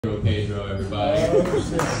Oh, yeah.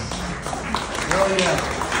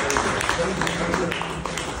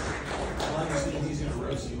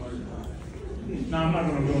 No, I'm not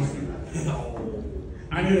going to roast him.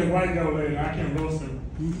 I need a white girl later. I can roast him.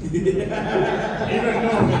 even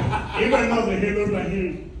though that he looked like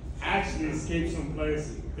he actually escaped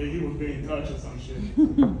someplace that he was being touched or some shit.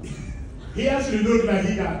 He actually looked like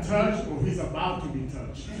he got touched or he's about to be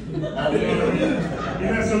touched. You know what I mean? You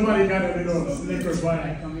know, somebody got a little Snickers bar,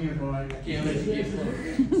 like, come here, boy. I can't let you get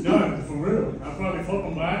fucked. No, for real. I probably fucked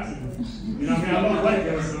him by accident. You know what I mean? I love white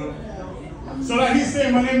girls, so. So like he's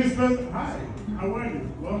saying, my name is Phil. Hi, how are you?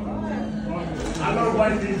 Welcome. Welcome. I love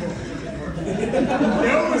white people.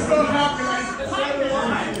 They always so happy, like,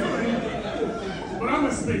 but I'm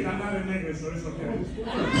a speak, I'm not a nigga, so it's okay.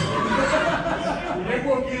 They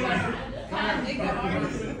walk in like, I like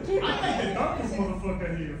the darkest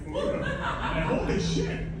motherfucker here, for real. Like, holy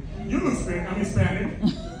shit. You look Hispanic.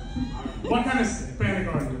 What kind of Hispanic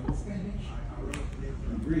are you?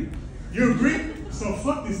 Greek. You're Greek? So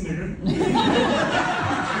fuck this nigga.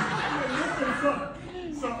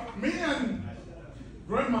 So me and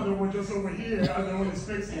grandmother were just over here at the one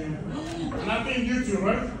fixing, and I think you two,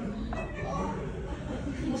 right?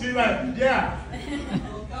 She's like, yeah.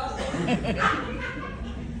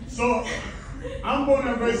 So I'm born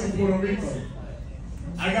and raised in Puerto Rico.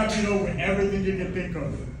 I got beat up with everything you can think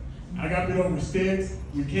of. I got beat up with sticks,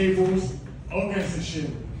 with cables, all kinds of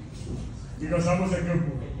shit. Because I was a good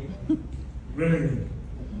boy. Really good.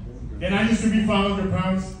 Then I used to be 500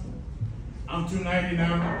 pounds. I'm 290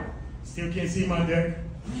 now. Still can't see my dick.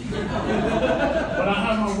 But I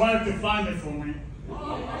have my wife to find it for me.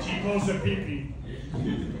 She calls it pee-pee.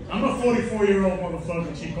 I'm a 44-year-old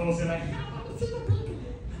motherfucker. She calls it like,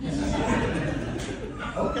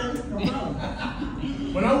 okay, no problem.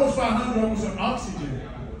 When I was 500, I was on oxygen.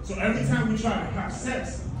 So every time we try to have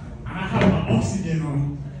sex, and I have my oxygen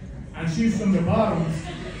on, and she's from the bottom,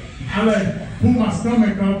 I like pull my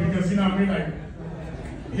stomach up because, you know what I mean, like,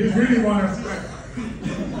 he's really want to see, like,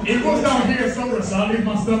 it goes down here somewhere, so I leave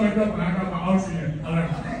my stomach up and I got my oxygen. I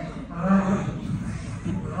like,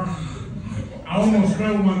 I almost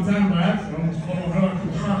fell one time by accident, I almost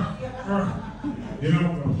fell her. You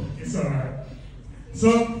know, it's all right. So,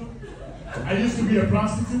 I used to be a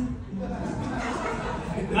prostitute.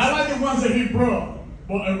 I like the ones that he brought,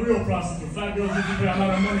 but a real prostitute. Fat girls used to pay a lot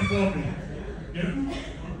of money for me. You know?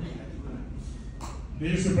 They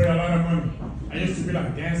used to pay a lot of money. I used to be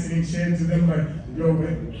like dancing and shit to them, like, yo,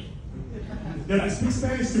 man. They're like, speak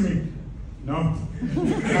Spanish to me. No.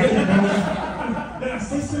 They're like,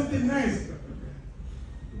 say something nice.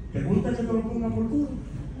 ¿Te gusta que te lo ponga por culo?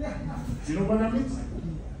 You know what that means?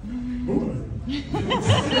 Google it.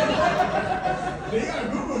 They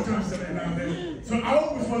got Google translate now and then. So I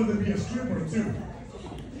always wanted to be a stripper too.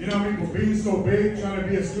 You know what I mean? But being so big, trying to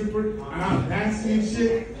be a stripper, and I'm dancing and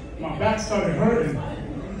shit, my back started hurting.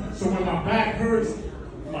 So when my back hurts,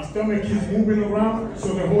 my stomach keeps moving around,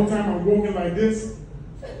 so the whole time I'm walking like this,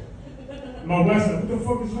 my wife's like, what the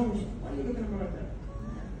fuck is wrong with you? Why are you looking at me like that?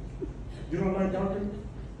 You don't like doctor?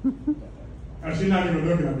 And she's not even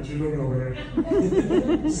looking at me, she's looking over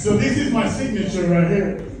here. So this is my signature right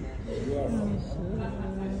here.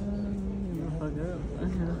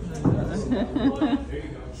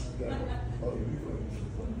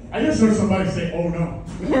 I just heard somebody say, oh no.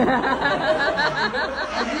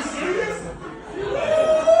 Are you serious?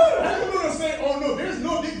 How you gonna say, oh no? There's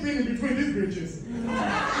no dick being in between these bitches.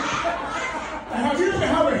 Have you ever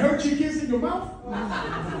had a hershey kiss in your mouth?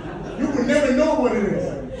 You would never know what it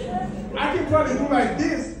is. I can probably do like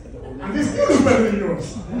this, and this still is better than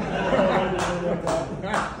yours.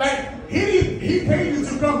 Like, he paid you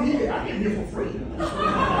to come here. I came here for free.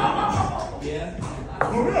 Yeah.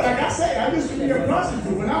 For real, like I say, I used to be a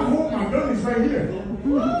prostitute. When I'm home, my gun is right here.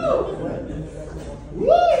 Woo! Woo!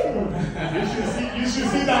 You should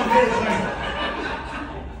see that face. Like,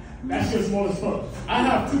 that shit's small as fuck. I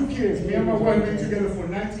have 2 kids. Me and my wife been together for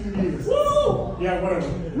 19 years. Woo! Yeah, whatever.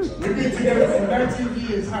 We've been together for 19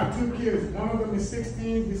 years, have 2 kids. One of them is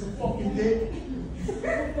 16. He's a fucking dick.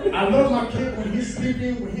 I love my kid when he's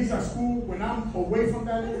sleeping, when he's at school, when I'm away from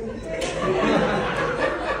that nigga.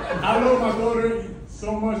 I love my daughter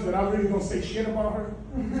so much that I really don't say shit about her.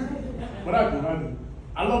 But I do.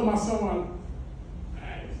 I love my son.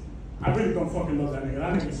 I really don't fucking love that nigga.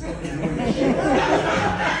 That nigga's fucking annoying as shit.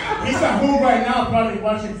 He's at home right now probably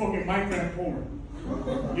watching fucking Minecraft porn.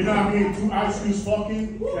 You know what I mean? 2 ice cubes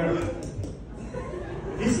fucking.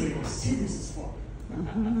 This nigga's serious as fuck.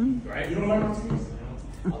 Right? You don't like my serious?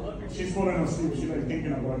 She's falling asleep. She's like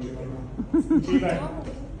thinking about you right now. She's like,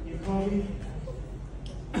 you call me?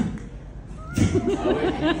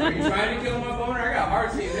 Are you trying to kill my boner? I got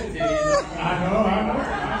heart shape and titties. I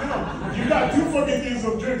know. You got 2 fucking things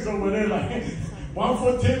of drinks over there, like one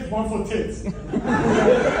for tits, one for tits. So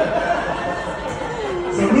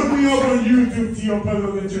look me up on YouTube, Tio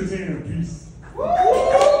Puzzle Entertainer. Peace.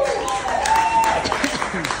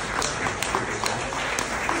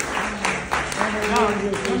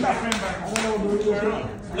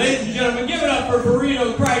 Ladies and gentlemen, give it up for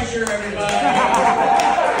Burrito Kreischer, everybody.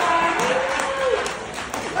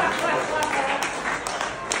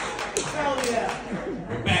 Hell yeah.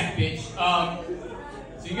 We're back, bitch.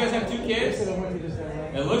 So you guys have 2 kids?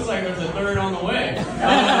 It looks like there's a 3rd on the way.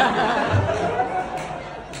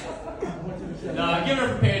 Give it up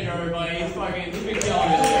for Pedro, everybody. He's been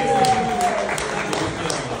killing it.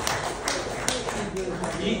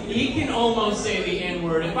 He can almost say the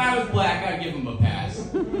N-word. If I was black, I'd give him a pass.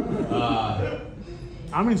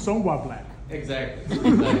 I'm in somewhat black. Exactly.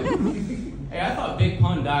 Hey, I thought Big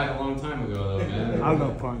Pun died a long time ago, though, man. I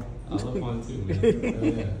love pun. I love Pun too, man.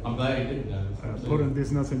 Yeah. I'm glad he did die. Putting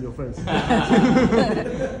these nuts in your face.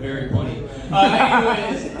 Very funny.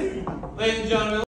 Anyways, ladies and gentlemen.